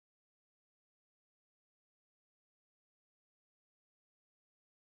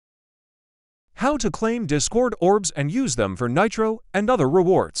How to claim Discord orbs and use them for Nitro and other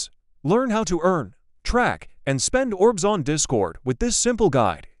rewards. Learn how to earn, track, and spend orbs on Discord with this simple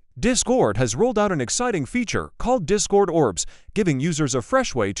guide. Discord has rolled out an exciting feature called Discord Orbs, giving users a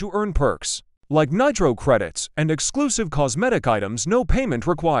fresh way to earn perks, like Nitro credits and exclusive cosmetic items, no payment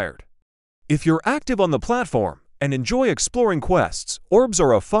required. If you're active on the platform and enjoy exploring quests, orbs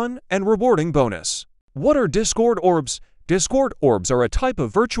are a fun and rewarding bonus. What are Discord Orbs? Discord Orbs are a type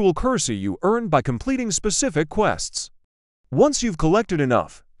of virtual currency you earn by completing specific quests. Once you've collected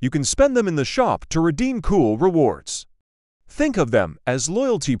enough, you can spend them in the shop to redeem cool rewards. Think of them as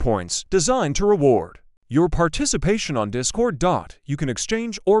loyalty points designed to reward your participation on Discord. You can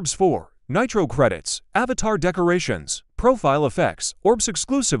exchange orbs for Nitro credits, avatar decorations, profile effects, orbs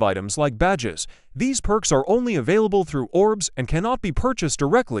exclusive items like badges. These perks are only available through orbs and cannot be purchased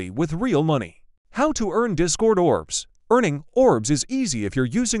directly with real money. How to earn Discord orbs? Earning orbs is easy if you're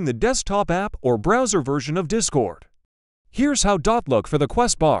using the desktop app or browser version of Discord. Here's how. Look for the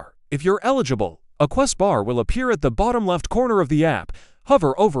quest bar. If you're eligible, a quest bar will appear at the bottom left corner of the app.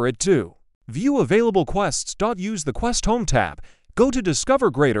 Hover over it to view available quests. Use the Quest Home tab. Go to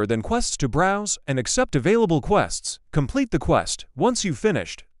Discover greater than quests to browse and accept available quests. Complete the quest. Once you've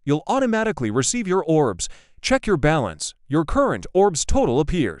finished, you'll automatically receive your orbs. Check your balance. Your current orbs total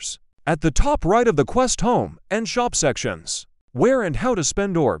appears at the top right of the Quest Home and Shop sections. Where and how to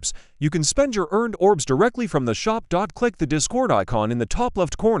spend orbs? You can spend your earned orbs directly from the shop. Click the Discord icon in the top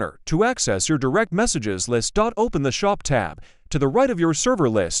left corner to access your direct messages list. Open the Shop tab. To the right of your server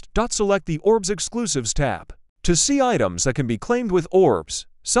list, select the Orbs Exclusives tab. To see items that can be claimed with orbs,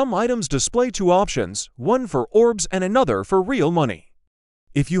 some items display two options, one for orbs and another for real money.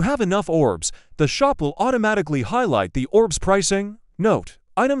 If you have enough orbs, the shop will automatically highlight the orbs pricing. Note: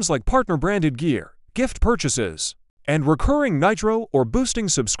 items like partner-branded gear, gift purchases, and recurring Nitro or boosting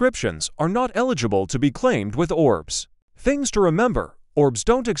subscriptions are not eligible to be claimed with orbs. Things to remember: orbs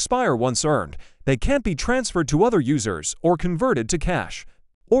don't expire once earned. They can't be transferred to other users or converted to cash.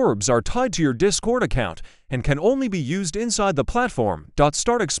 Orbs are tied to your Discord account and can only be used inside the platform.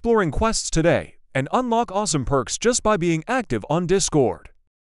 Start exploring quests today and unlock awesome perks just by being active on Discord.